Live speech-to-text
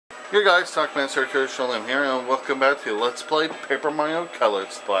Hey guys, Talkmaster Lim here, and welcome back to Let's Play Paper Mario Color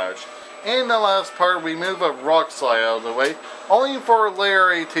Splash. In the last part, we move a rock slide out of the way, only for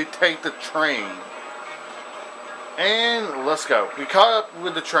Larry to take the train. And let's go. We caught up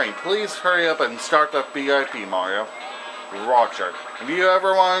with the train. Please hurry up and start the VIP, Mario. Roger. If you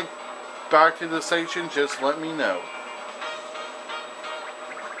ever want back to the station, just let me know.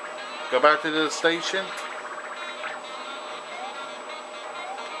 Go back to the station.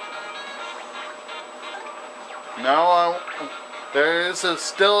 Now, there is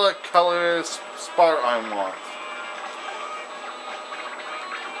still a colorless spot I want.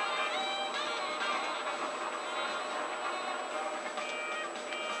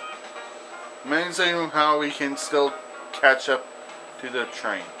 Amazing how we can still catch up to the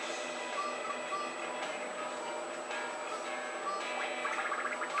train.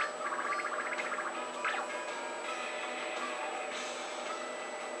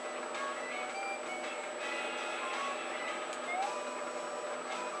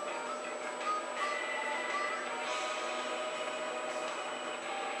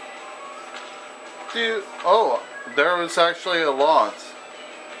 Dude, oh, there was actually a lot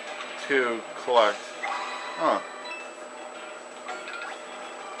to collect. Huh.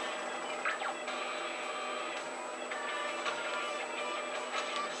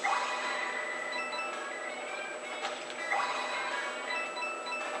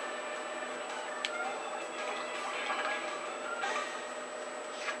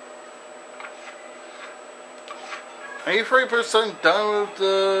 %, done with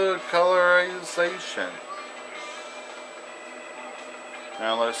the colorization.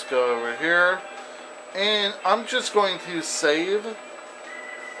 Now let's go over here. And I'm just going to save.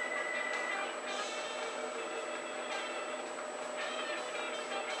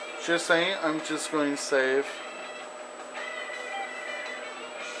 Just saying, I'm just going to save.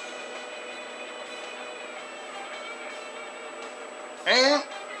 And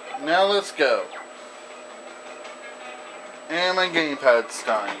now let's go. And my gamepad's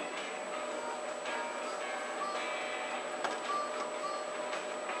dying.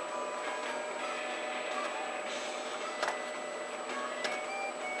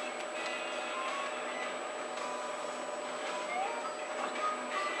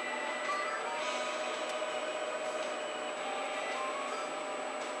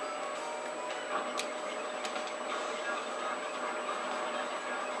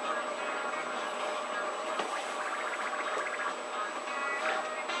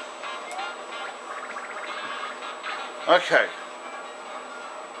 Okay.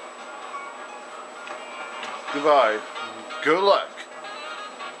 Goodbye. Good luck.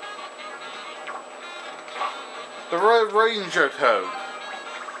 The Red Ranger Toad.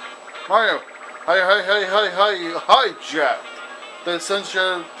 Mario. Hijacked. The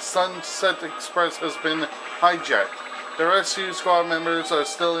Sunset Express has been hijacked. The rescue squad members are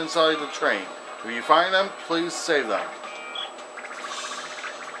still inside the train. If you find them, please save them.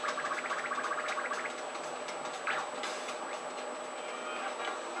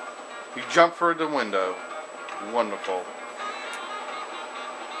 You jump for the window. Wonderful.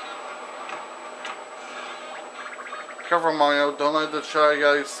 Careful, Mario. Don't let the shy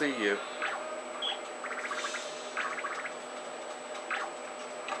guys see you.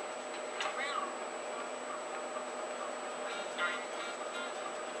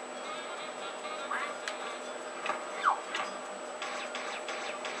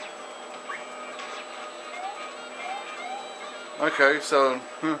 Okay, so...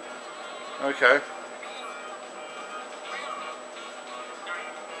 Okay.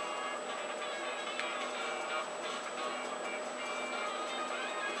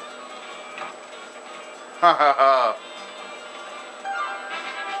 Ha ha ha.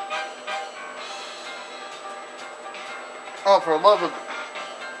 Oh, for love of...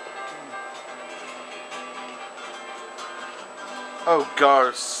 Oh,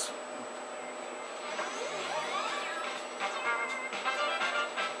 gosh.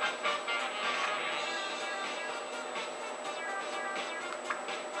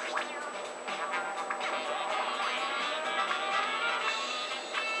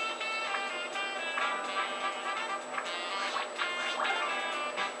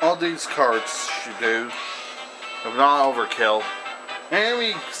 All these cards should do, if not overkill. And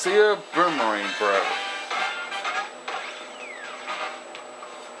we see a boomerang, bro.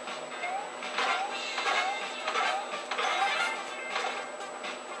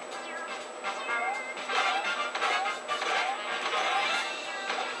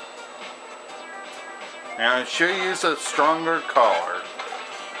 And I should use a stronger collar.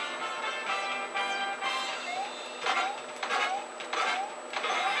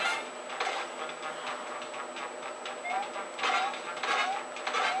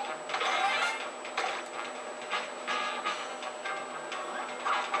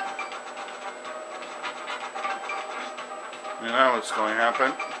 what's going to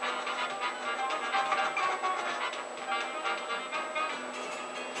happen.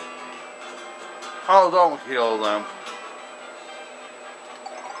 Oh, don't heal them.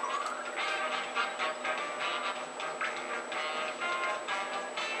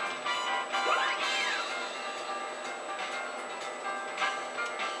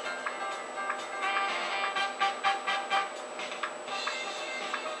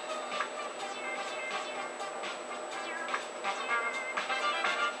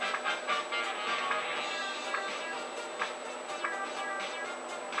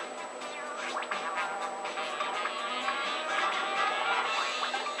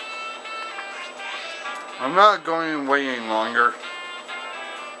 I'm not going away any longer.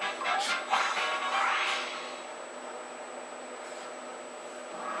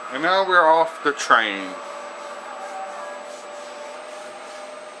 And now we're off the train.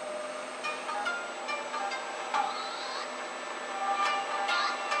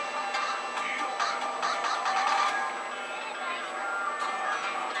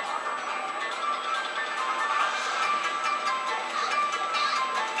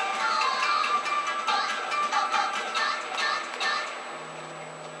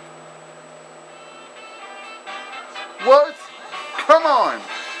 What? Come on!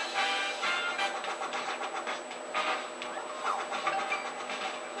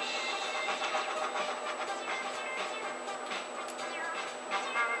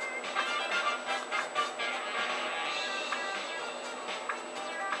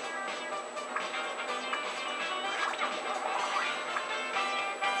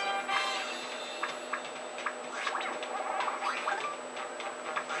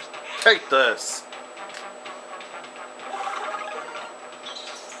 Take this.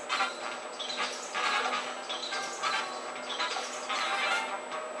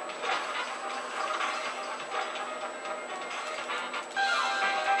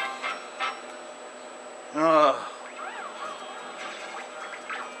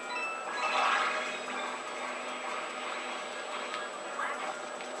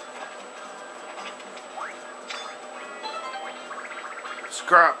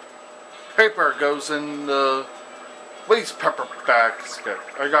 Scrap paper goes in the waste paper basket.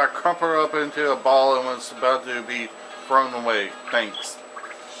 I got crumpled up into a ball and was about to be thrown away. Thanks.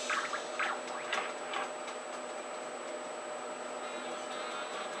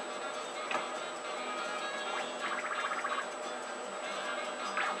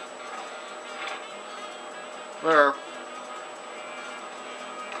 There.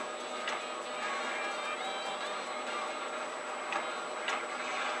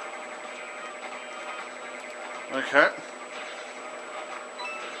 Okay.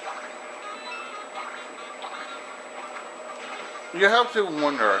 You have to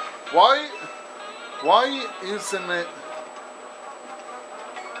wonder, why isn't it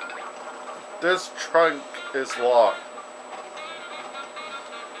this trunk is locked?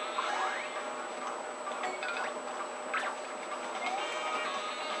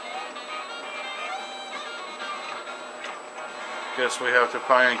 Guess we have to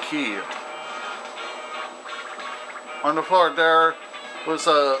find a key. On the floor there was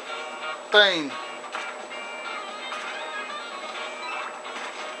a thing.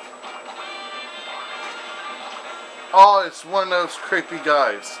 Oh, it's one of those creepy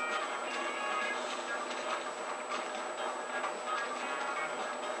guys.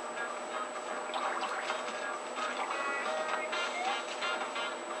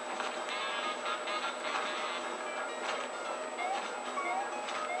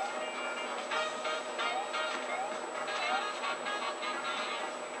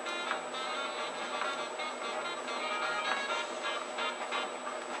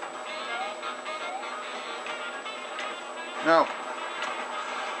 No.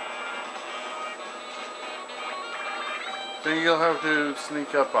 Then you'll have to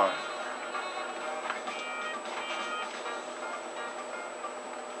sneak up on it.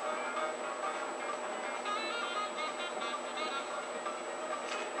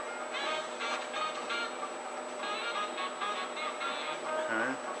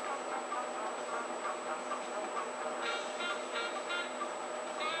 Okay.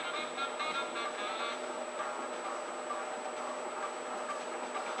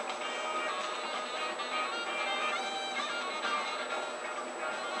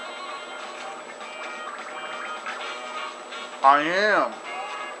 I am.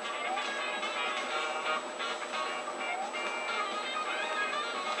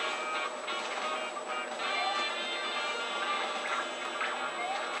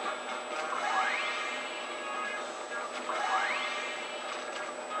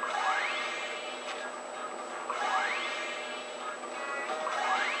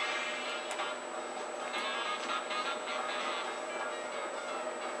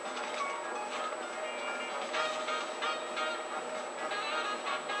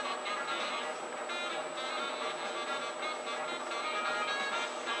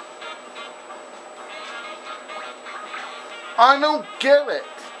 I don't get it.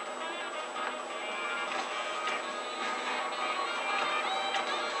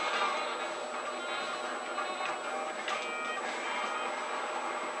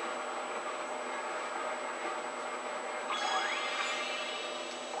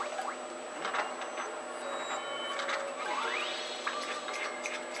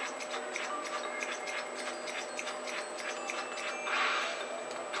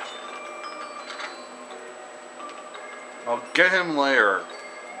 I'll get him later.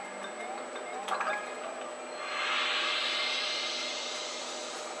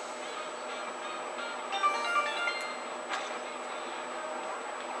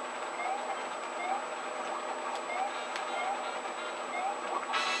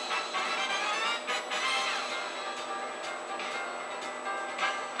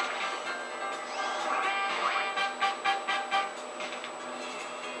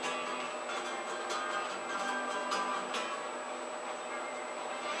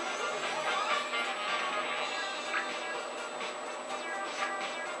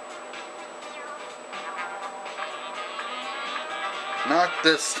 Not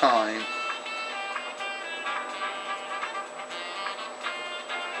this time.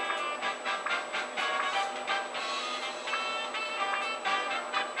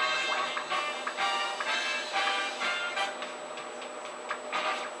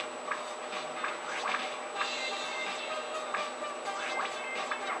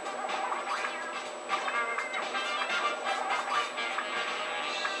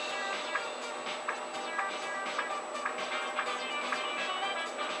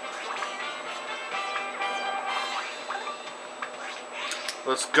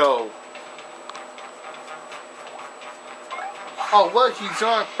 Let's go. Oh, what? He's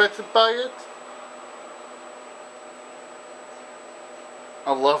not affected by it?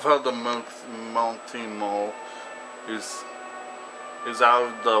 I love how the mountain mole is out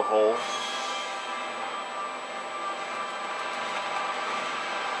of the hole.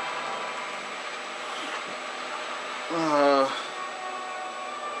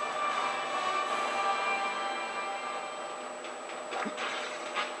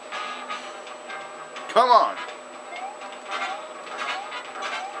 Come on.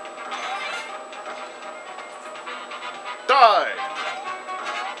 Die.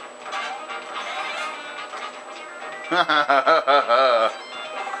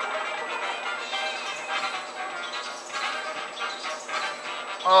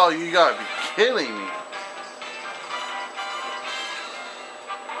 Oh, you gotta be kidding me.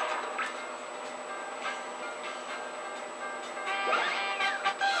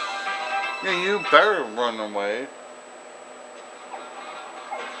 Yeah, you better run away.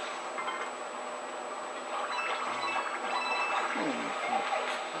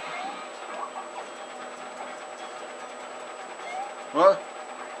 What?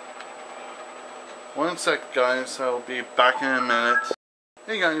 One sec, guys. I'll be back in a minute.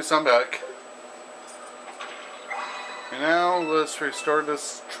 Hey guys, I'm back. And now let's restore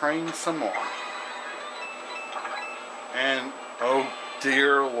this train some more. And oh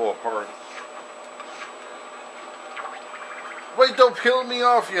dear Lord. Wait, don't kill me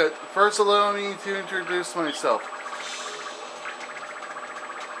off yet. First allow me to introduce myself.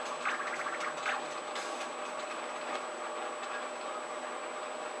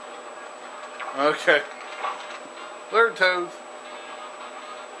 Okay. Third Toad.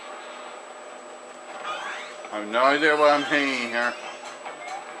 I have no idea what I'm hanging here.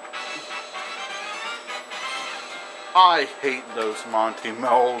 I hate those Monty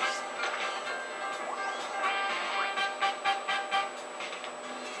moles.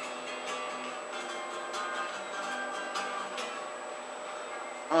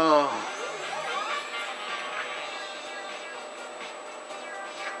 Oh.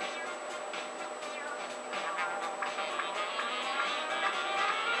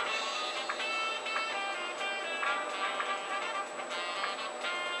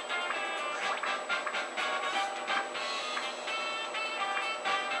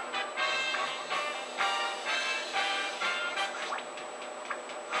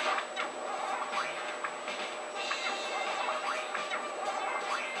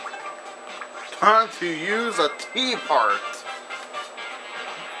 Time to use a T-part.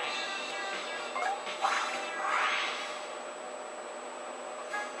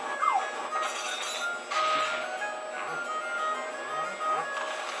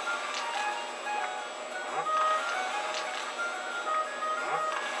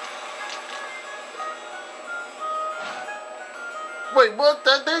 Wait, what?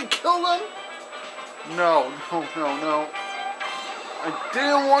 Did they kill him? No. I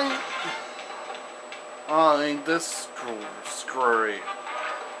didn't want... Oh, ain't this screwy.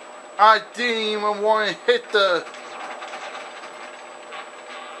 I didn't even want to hit the...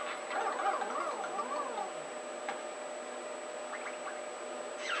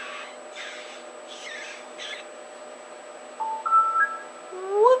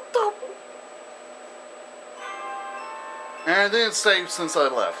 What the... And I didn't save since I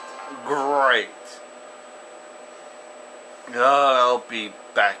left. Great. I'll be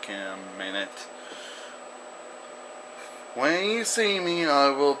back in a minute. When you see me,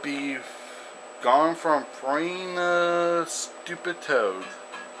 I will be gone from freeing the stupid toad.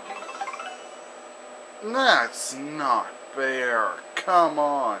 That's not fair. Come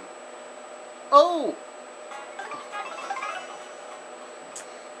on. Oh!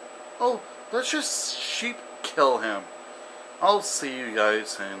 Oh, let's just sheep kill him. I'll see you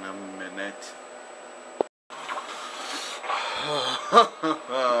guys in a minute.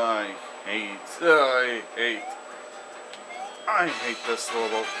 I hate this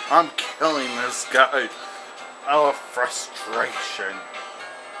level. I'm killing this guy out of frustration.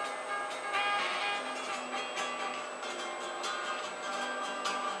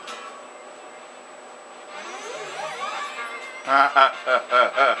 Ha ha ha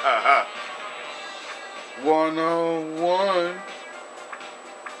ha ha ha. 101.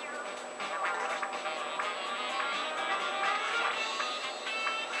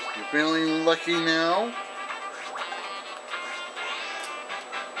 You feeling lucky now?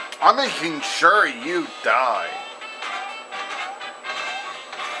 I'm making sure you die.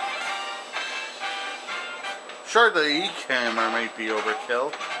 Sure, the E-camera might be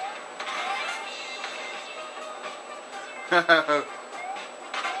overkill.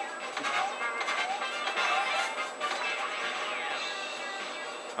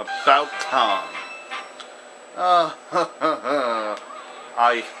 About time.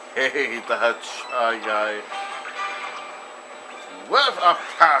 I hate that shy guy. With a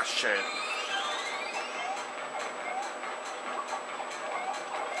passion.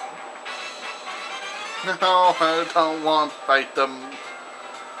 No, I don't want to fight them.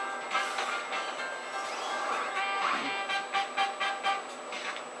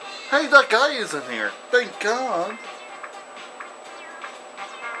 Hey, that guy isn't here. Thank God.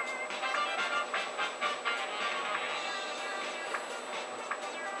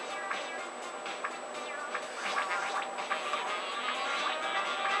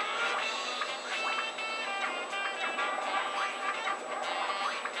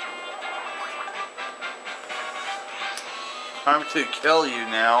 Time to kill you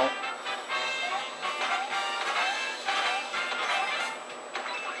now.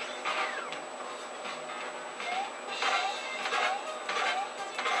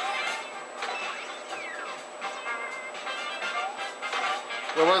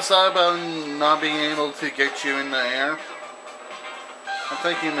 What was that about not being able to get you in the air? I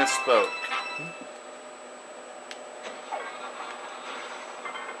think you misspoke.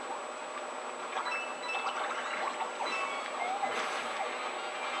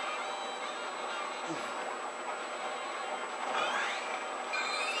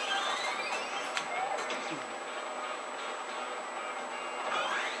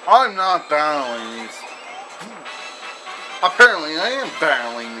 I'm not battling these. Apparently, I am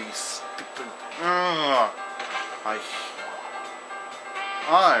battling these stupid.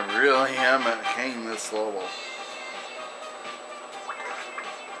 I really am hating this level.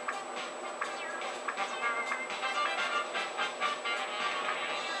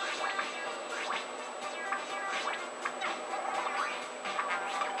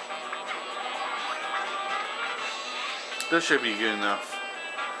 This should be good enough.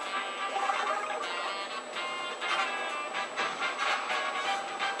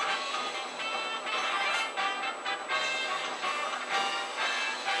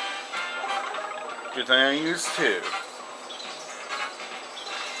 Good thing I used two.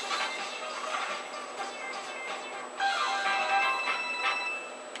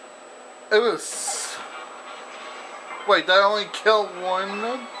 It was... Wait, did I only kill one of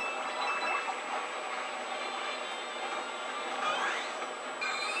them?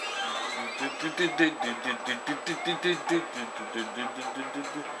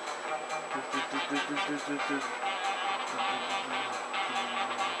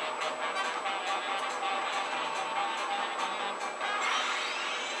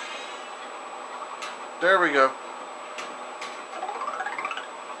 There we go.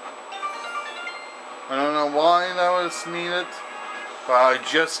 I don't know why that was needed, but I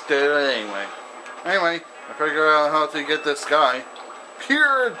just did it anyway. Anyway, I figured out how to get this guy.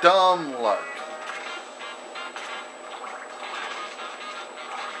 Pure dumb luck.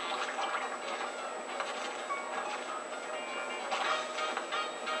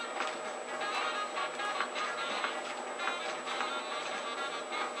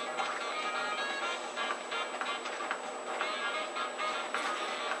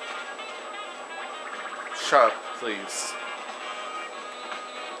 shut up, please?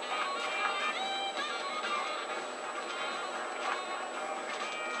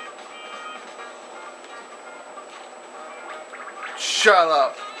 Shut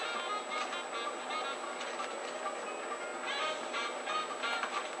up.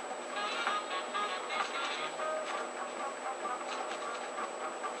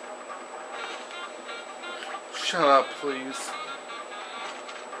 Shut up, please.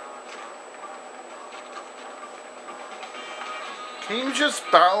 Can you just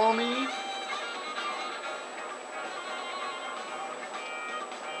battle me?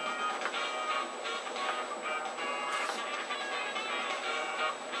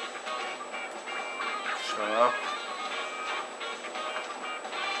 Shut up.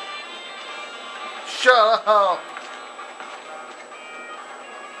 Shut up!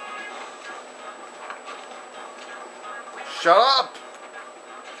 Shut up!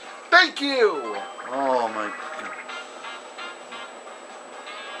 Thank you! Oh my god.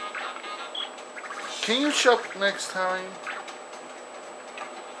 Can you shut up next time?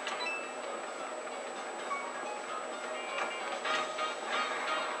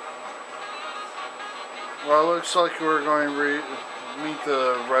 Well, it looks like we're going to meet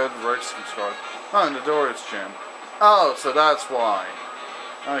the Red Rescue Squad. Oh, and the door is jammed. Oh, so that's why.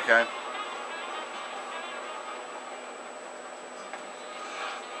 Okay.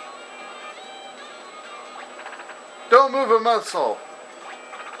 Don't move a muscle.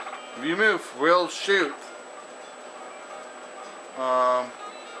 If you move, we'll shoot.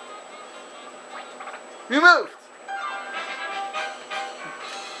 You moved.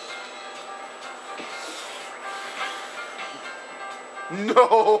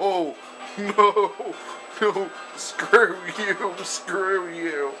 No, no, no. Screw you. Screw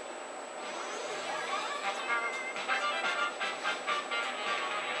you.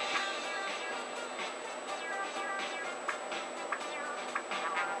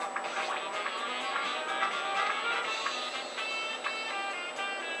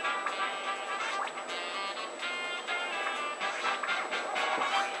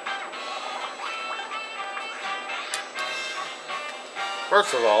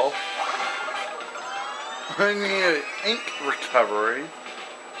 First of all, I need an ink recovery.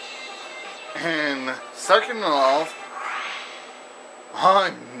 And second of all,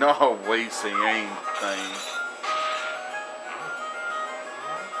 I'm not wasting anything.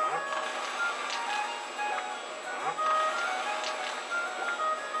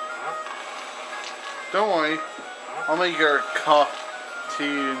 Don't worry, I'll make your coffee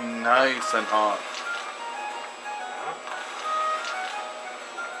nice and hot.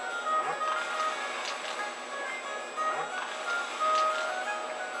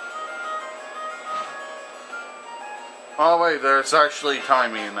 Oh wait, there's actually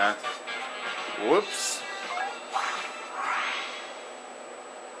timing in that. Whoops.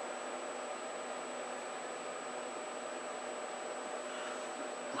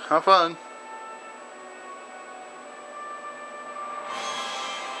 Have fun.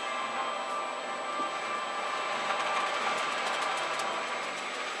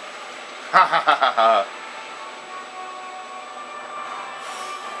 Ha ha ha ha ha.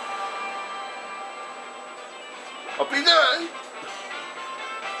 I'll be there.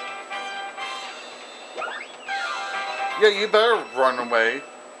 Yeah, you better run away.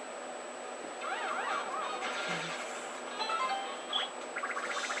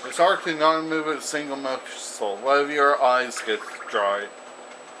 It's hard to not move a single muscle. Let your eyes get dry.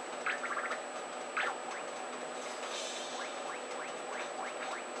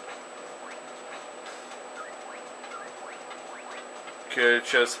 Could it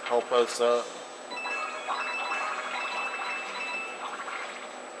just help us out?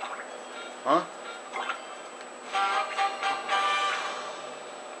 Huh?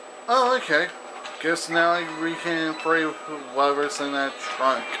 Oh, okay. Guess now we can pray with whatever's in that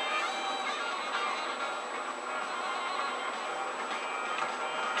trunk.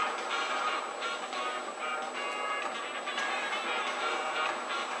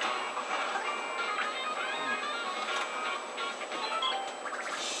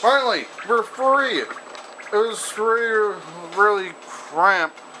 Finally, we're free! It was really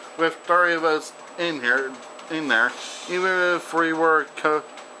cramped with 30 of us in there, even if we were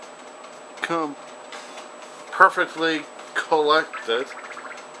perfectly collected.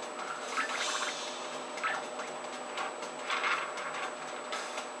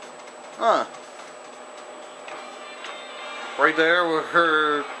 Huh. Right there with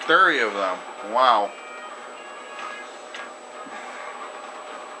her 30 of them. Wow.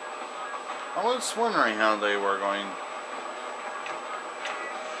 I was wondering how they were going.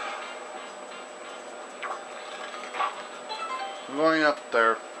 I'm going up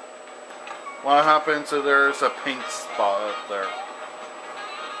there. What happens if there's a pink spot up there?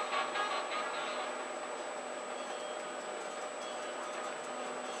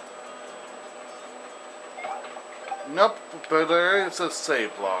 Nope, but there is a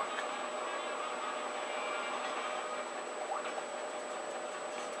save block.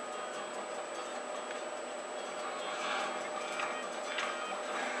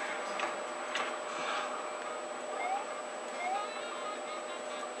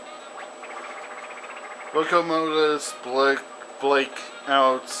 Locomotives blake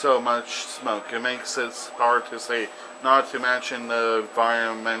out so much smoke. It makes it hard to say, not to mention the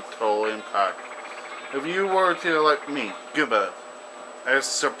environmental impact. If you were to elect me, Gooba, as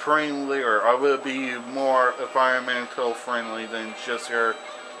Supreme Leader, I would be more environmental friendly than just your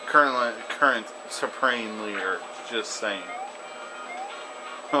current Supreme Leader. Just saying.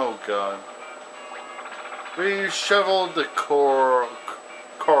 Oh God. We shoveled the coral,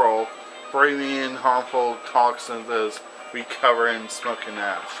 breathing in harmful toxins as we cover in smoke and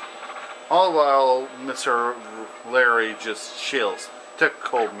ash. All the while, Mr. Larry just chills.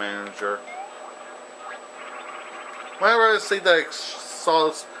 Typical manager. Whenever I see the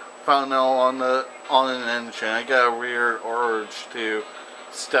exhaust funnel on an engine, I get a weird urge to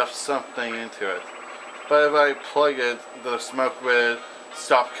stuff something into it. But if I plug it, the smoke would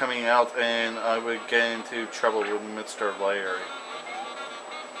stop coming out and I would get into trouble with Mr. Larry.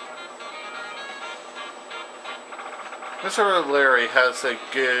 Mr. Larry has a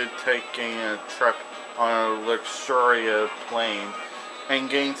good taking a trip on a luxurious plane and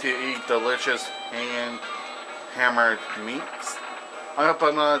getting to eat delicious hammered meats. I hope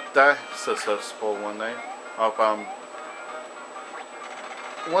I'm not that successful one day. I hope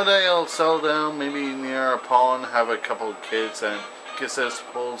one day I'll settle down, maybe near a pond, have a couple of kids, and kiss this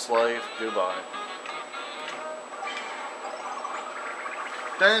fool's life goodbye.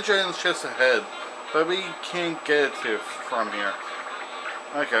 The engine's just ahead, but we can't get to from here.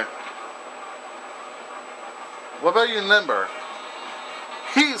 Okay. What about your number?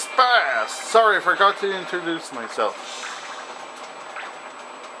 He's fast! Sorry, I forgot to introduce myself.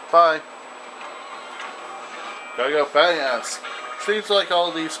 Bye. Gotta go fast. Seems like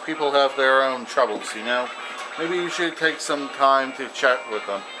all these people have their own troubles, you know? Maybe you should take some time to chat with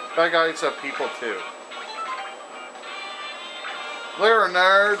them. Bad guys are people too. Later,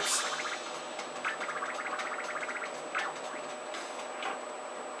 nerds!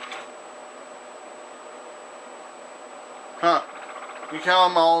 Huh. You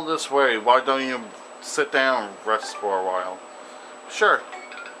come all this way, why don't you sit down and rest for a while? Sure.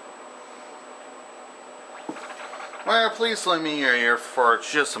 Well, please lend me your ear for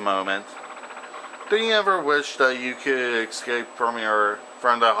just a moment. Do you ever wish that you could escape from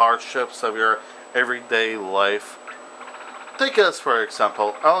the hardships of your everyday life? Take us for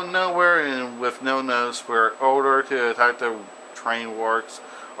example. Out of nowhere and with no notice, we're ordered to attack the train works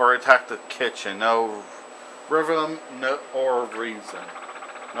or attack the kitchen. No rhythm, no or reason.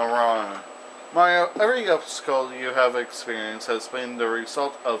 No wrong. Mario, every obstacle you have experienced has been the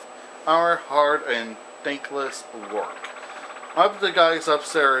result of our hard and thankless work. I hope the guys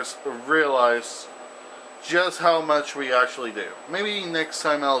upstairs realize just how much we actually do. Maybe next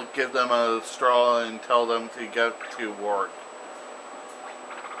time I'll give them a straw and tell them to get to work.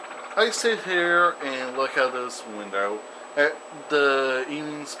 I sit here and look out this window at the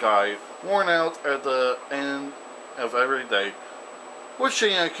evening sky, worn out at the end of every day,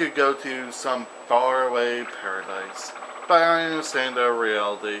 wishing I could go to some faraway paradise. But I understand the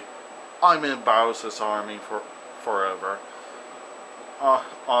reality. I'm in Bowser's army forever.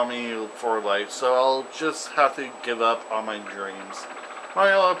 Army for life, so I'll just have to give up on my dreams.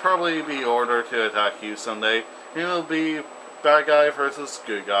 I'll probably be ordered to attack you someday, and it'll be bad guy versus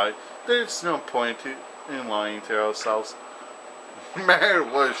good guy. There's no point in lying to ourselves.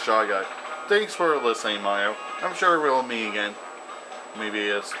 Man, what a shy guy. Thanks for listening, Mario. I'm sure we'll meet again. Maybe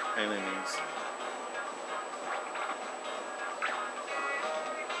as enemies.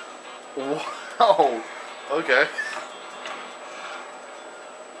 Wow. Okay.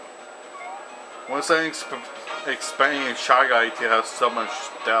 What's that expecting a shy guy to have so much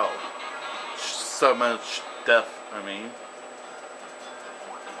stealth? So much depth, I mean.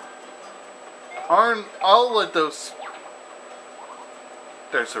 I'll let those...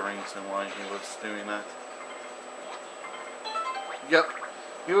 There's a reason why he was doing that. Yep.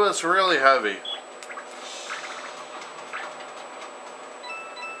 He was really heavy.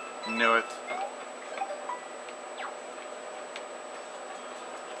 Knew it.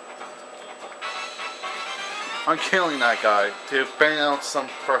 I'm killing that guy to fan out some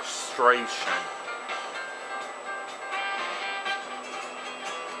frustration.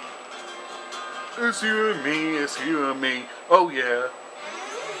 It's you and me, it's you and me. Oh yeah.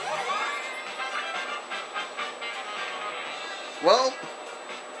 Well,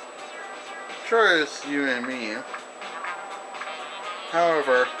 sure it's you and me.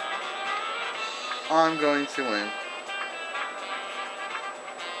 However, I'm going to win.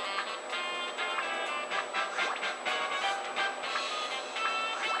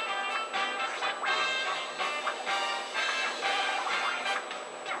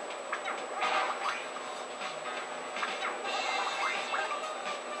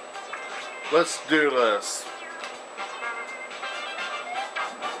 Let's do this.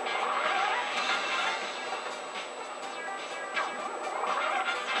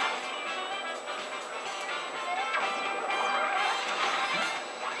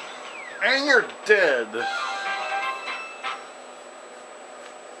 And you're dead.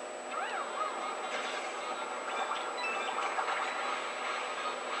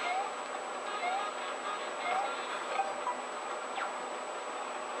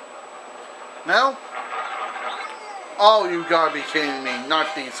 Now? Oh, you gotta be kidding me.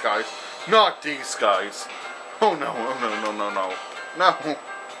 Not these guys. Not these guys. Oh no, oh no, no, no, no. No.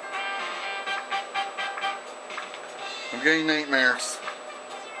 I'm getting nightmares.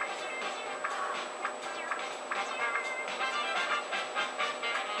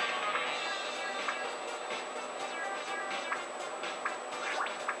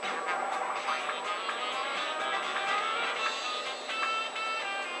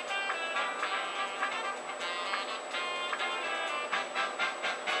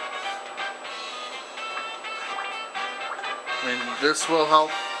 I mean, this will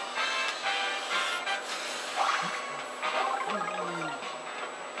help.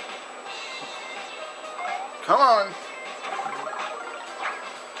 Come on.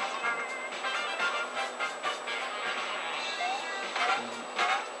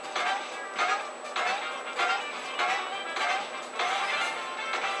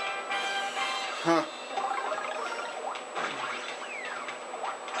 Huh.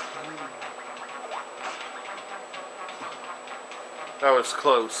 That was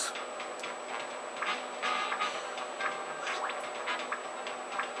close.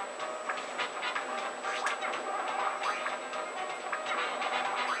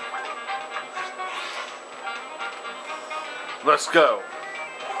 Let's go.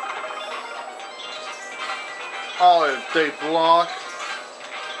 Oh, they block.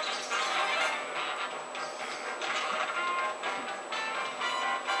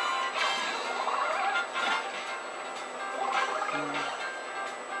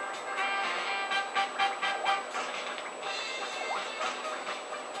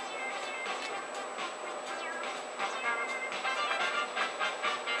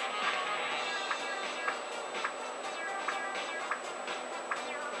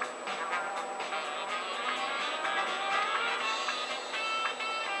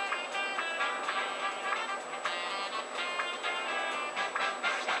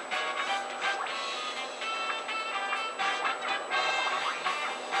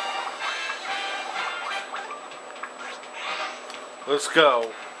 Let's go.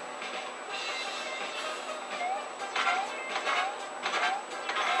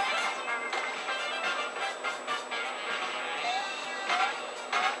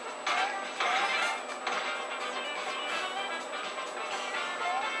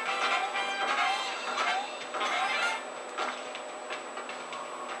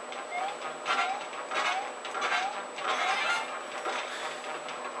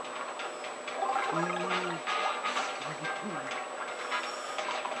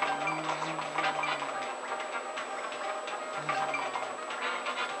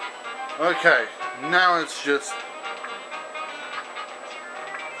 Okay, now it's just...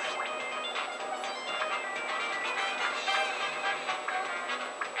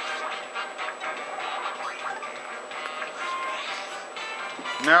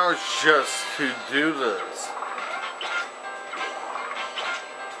 Now it's just to do this.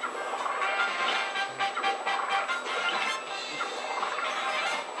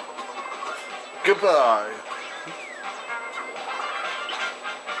 Goodbye.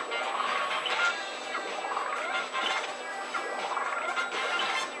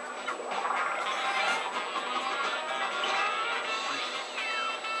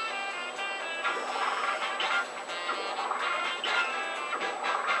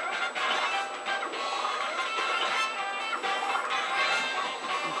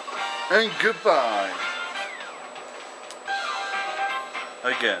 And goodbye.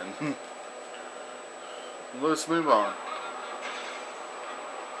 Again. Let's move on.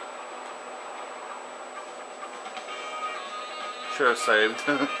 Should have saved.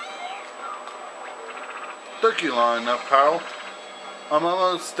 Took you long enough, pal. I'm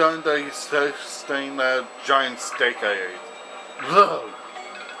almost done digesting that giant steak I ate. Ugh.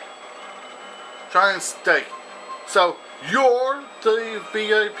 Giant steak. So, you're the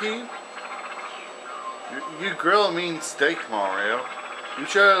VIP? You grill a mean steak, Mario. You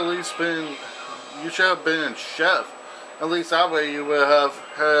should have been a chef. At least that way you would have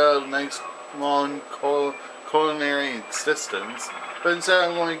had a nice long culinary existence. But instead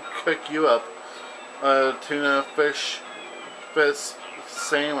I'm going to cook you up a tuna fish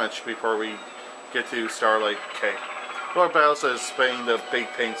sandwich before we get to Starlight Cake. Lord Bowser is playing the big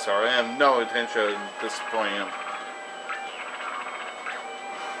pink star. I have no intention of disappointing him.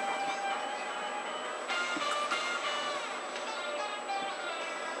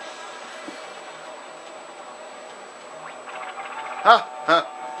 Ha ha!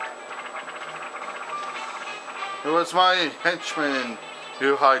 It was my henchman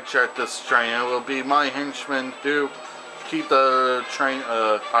who hijacked this train. It will be my henchman who keep the train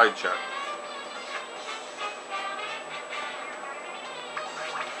hijacked.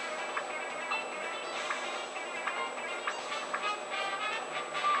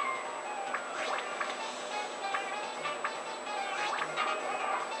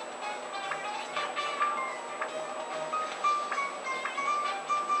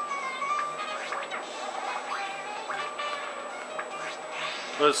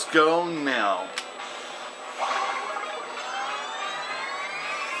 Let's go now.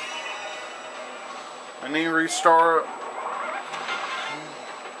 I need to restart.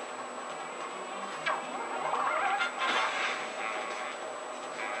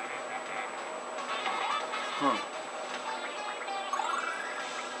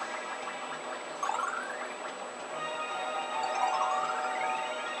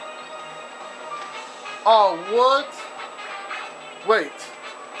 Oh, what? Wait.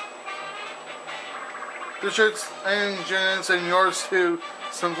 The shit's engines and yours too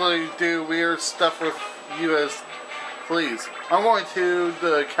simply do weird stuff with you as please. I'm going to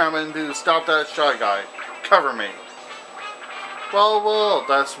the cabin to stop that shy guy. Cover me. Well,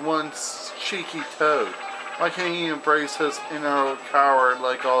 that's one cheeky toad. Why can't he embrace his inner coward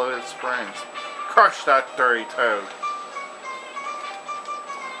like all of his friends? Crush that dirty toad.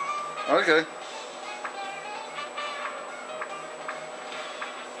 Okay.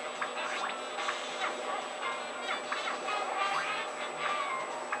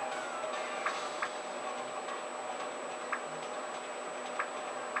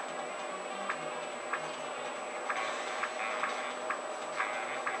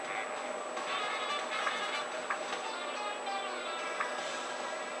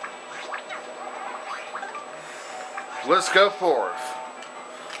 Let's go forth.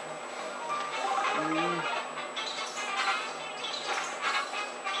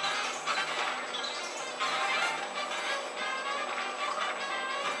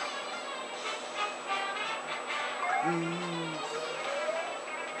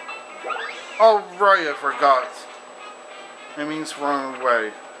 Oh right, I forgot. It means run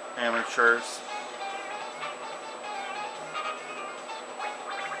away, amateurs.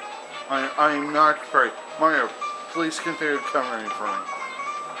 I'm not afraid. Mario, please continue covering for me.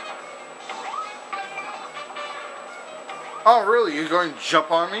 Oh really, you're going to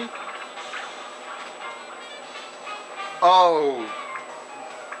jump on me? Oh.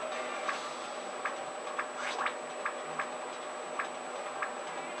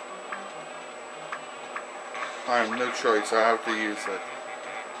 I have no choice, I have to use it.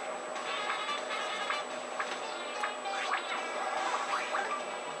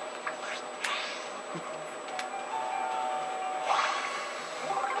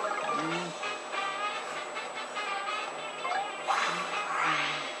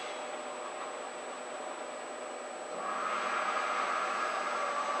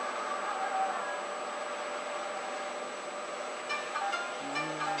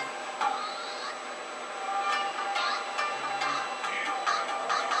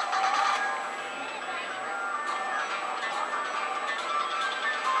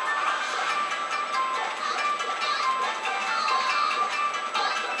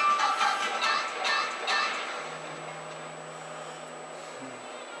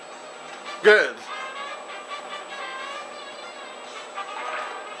 Good.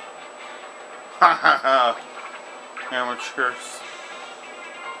 Ha ha ha. Amateurs.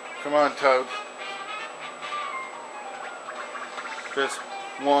 Come on, Toad. Just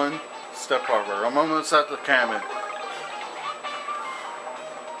one step over. I'm almost at the cabin.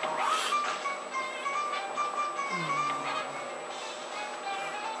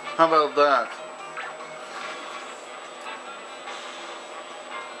 How about that?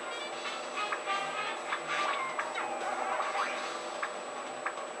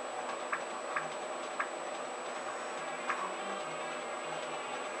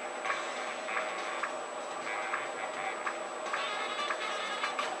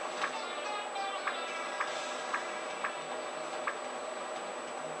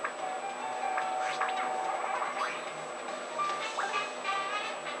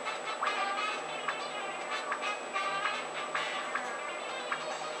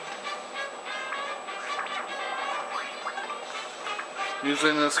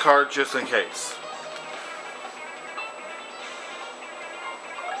 Using this card just in case.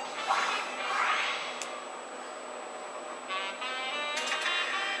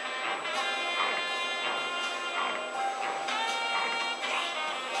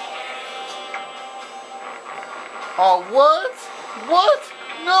 Oh, what? What?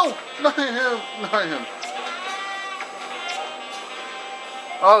 No, not him, not him.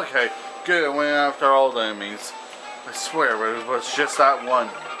 Okay, good, I went after all the enemies. I swear, but it was just that one.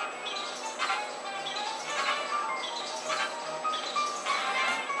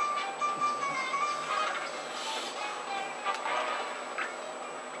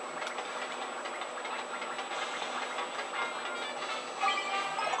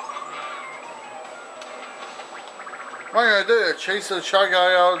 Right, I did it. Chase the shy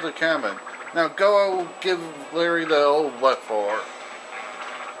guy out of the cabin. Now go give Larry the old what for.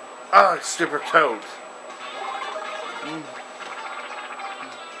 Ah, stupid toad.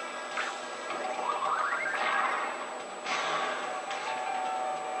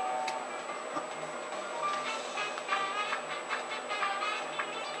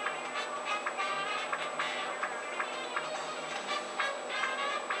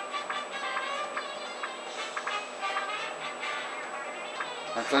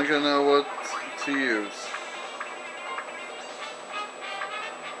 I think I know what to use.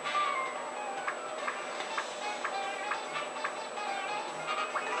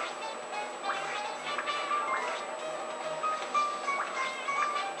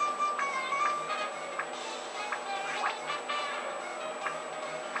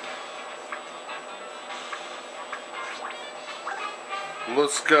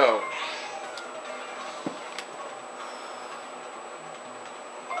 Let's go.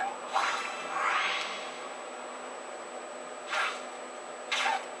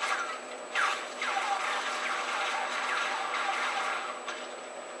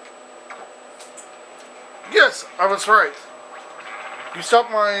 Yes, I was right. You stopped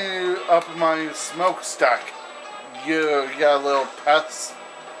my smokestack. You got a little pest.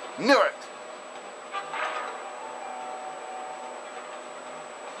 Knew it.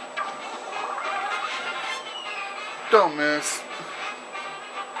 Don't miss.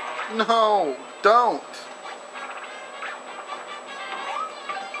 No, don't.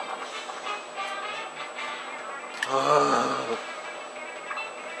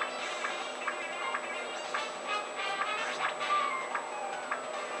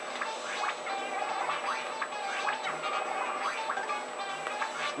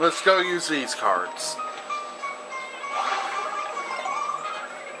 Let's go use these cards.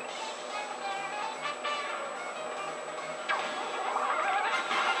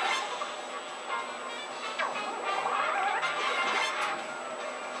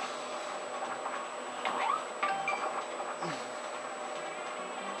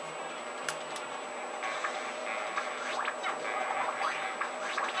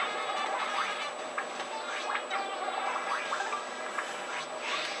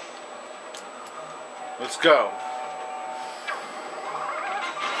 Let's go.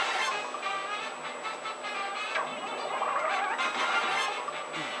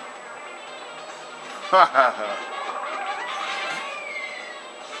 Ha ha ha.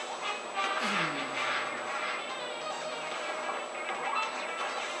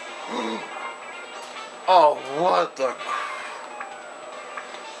 Oh, what the...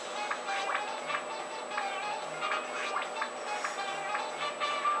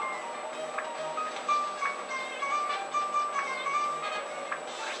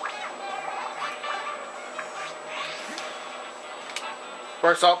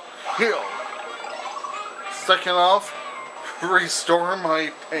 First off, heal. Second off, restore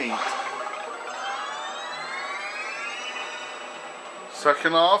my paint.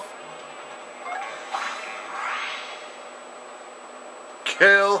 Second off,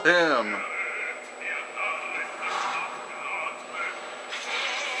 kill him.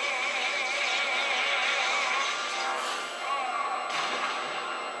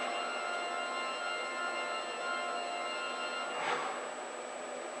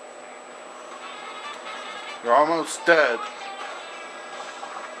 You're almost dead.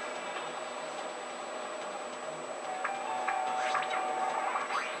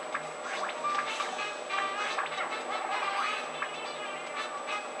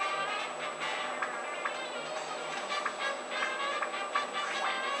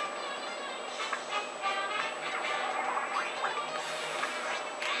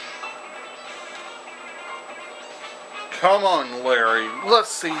 Come on, Larry. Let's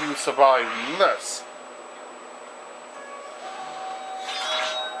see you survive this.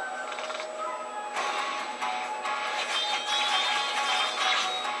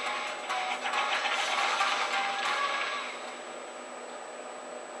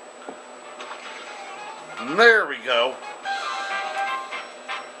 There we go.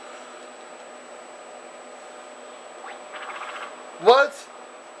 What?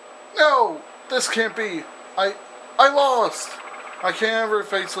 No! This can't be. I lost! I can't ever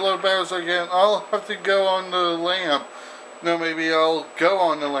face the low Bowser again. I'll have to go on the lamp. No, maybe I'll go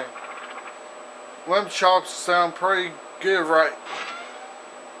on the lamp. Lamb chops sound pretty good, right?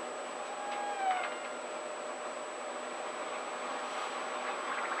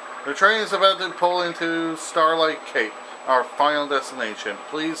 The train is about to pull into Starlight Cape, our final destination.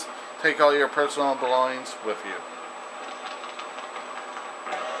 Please take all your personal belongings with you.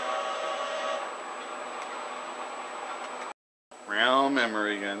 Round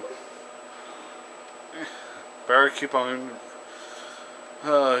memory again. Better keep on.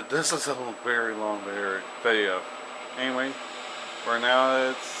 This is a very long video. Anyway, we're now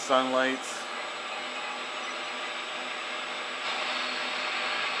at sunlight.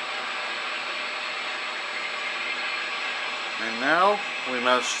 And now we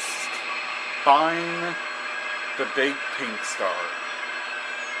must find the big pink star.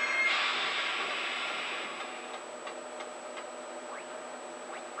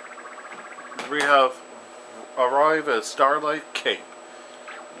 We have arrived at Starlight Cape.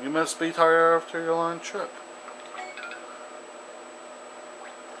 You must be tired after your long trip.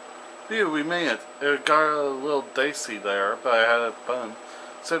 Phew, we made it. It got a little dicey there, but I had fun.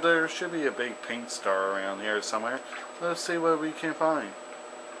 So there should be a big pink star around here somewhere. Let's see what we can find.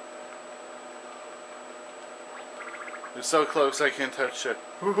 It's so close I can't touch it.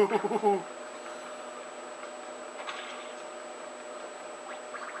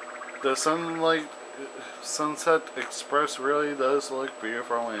 The Sunset Express really does look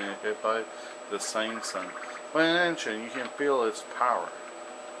beautiful when it's hit by the same sun. By an engine, you can feel its power.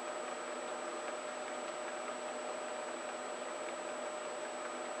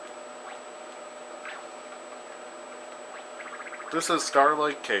 This is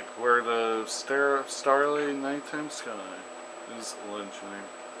Starlight Cape, where the starlight nighttime sky is legendary.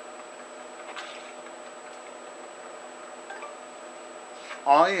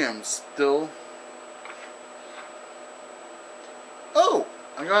 I am still... Oh!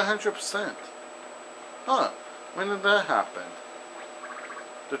 I got 100%. Huh. When did that happen?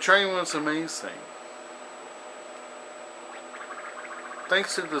 The train was amazing.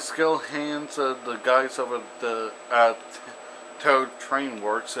 Thanks to the skilled hands of the guys over at Toad Train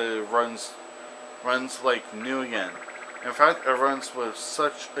Works, it runs like new again. In fact, it runs with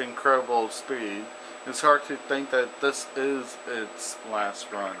such incredible speed, it's hard to think that this is its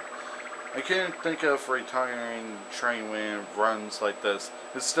last run. I can't think of retiring train when it runs like this.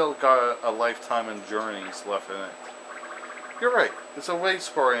 It's still got a lifetime of journeys left in it. You're right, it's a waste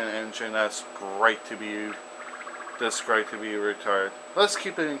for an engine that's great to be retired. Let's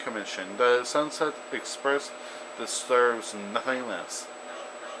keep it in commission. The Sunset Express deserves nothing less.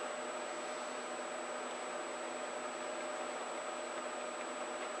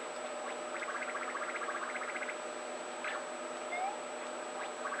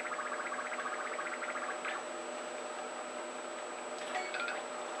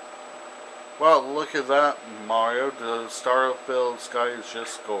 Wow, look at that, Mario. The star-filled sky is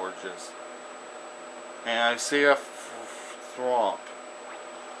just gorgeous. And I see a swamp.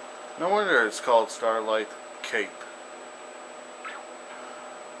 No wonder it's called Starlight Cape.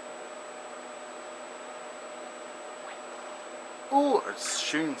 Ooh, a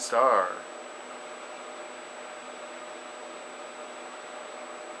shooting star.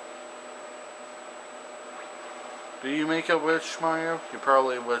 Do you make a wish, Mario? You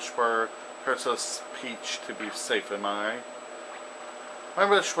probably wish for Princess Peach to be safe, am I right? My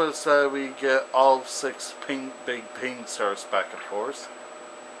wish was that we get all 6 big pink stars back, of course.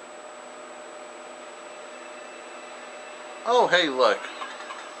 Oh, hey, look.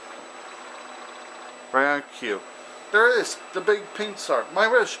 Right on cue. There it is, the big pink star. My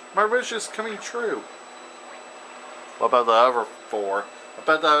wish is coming true. What about the other 4? I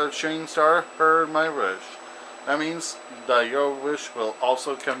bet the shooting star heard my wish. That means that your wish will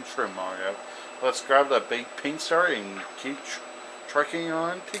also come true, Mario. Let's grab that big pink star and keep trekking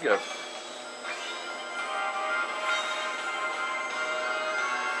on together.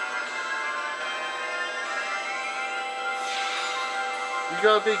 You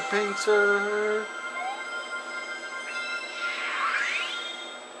got a big pink star.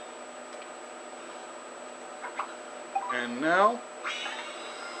 And now,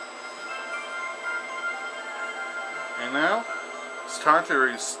 it's time to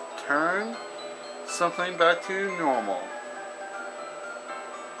return something back to normal.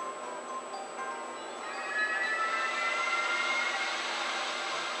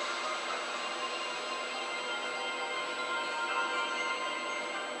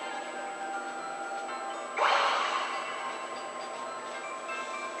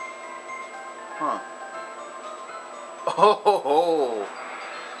 Oh,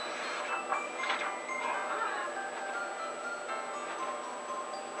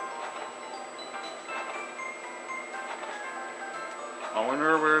 I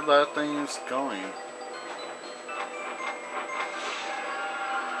wonder where that thing's going.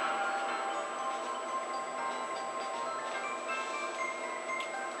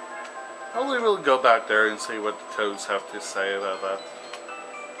 Probably we'll go back there and see what the Toads have to say about that.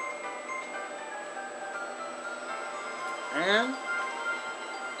 And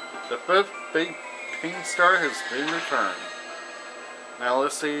the 5th big pink star has been returned. Now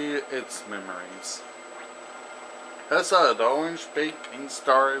let's see its memories. Huzzah, the orange big pink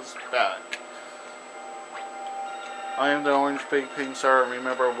star is back. I am the orange big pink star, and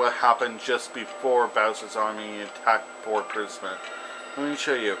remember what happened just before Bowser's army attacked Fort Prisma. Let me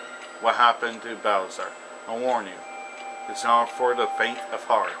show you what happened to Bowser. I warn you, it's not for the faint of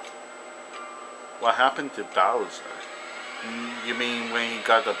heart. What happened to Bowser? You mean when he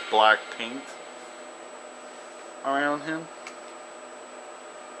got the black paint around him?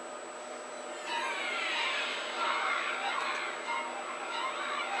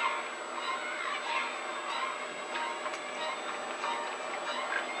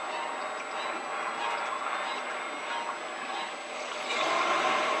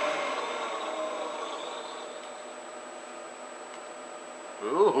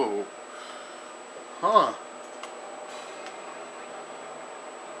 Ooh. Huh.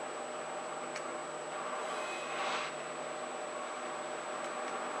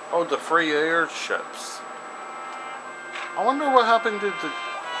 Oh, the free airships. I wonder what happened to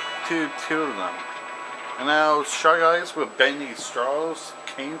two of them. And now Shy Eyes with Bendy Straws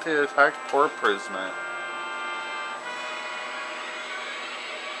came to attack Fort Prisma.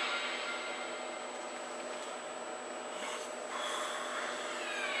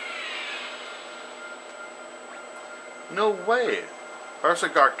 No way! Bowser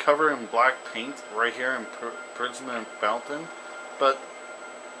got covered in black paint right here in Prisma Fountain, but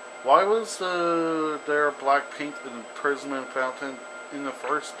why was there black paint in Prisma Fountain in the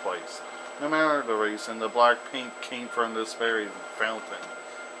first place? No matter the reason, the black paint came from this very fountain.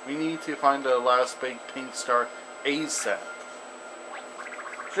 We need to find the last big pink star ASAP.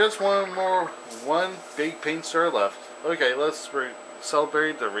 Just one big pink star left. Okay, let's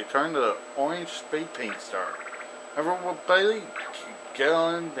celebrate the return of the orange big pink star. Everybody, get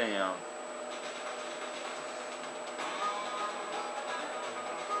on down.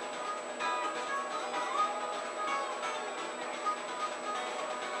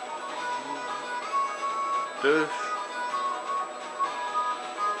 Dush.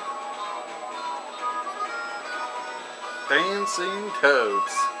 Dancing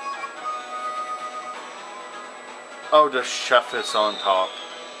Toads. Oh, the chef is on top.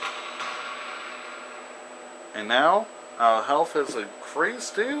 And now, our health has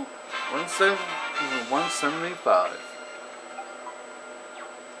increased to 175.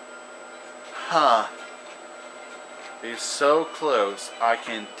 Huh. It's so close, I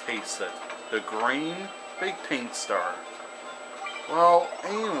can taste it. The green big pink star. Well,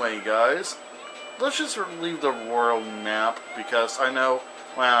 anyway, guys, let's just leave the world map, because I know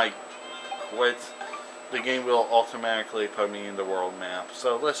when I quit, the game will automatically put me in the world map.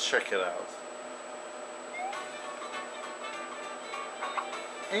 So let's check it out.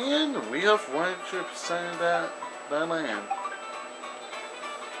 And we have 100% of that land.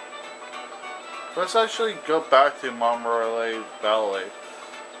 Let's actually go back to Montmorillon Valley.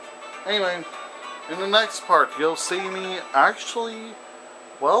 Anyway, in the next part, you'll see me actually,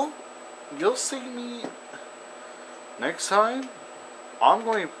 well, you'll see me next time.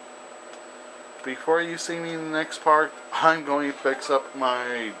 Before you see me in the next part, I'm going to fix up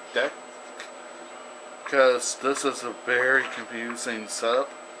my deck, because this is a very confusing setup.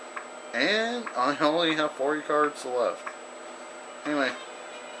 And I only have 40 cards left. Anyway,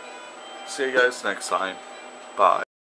 see you guys next time. Bye.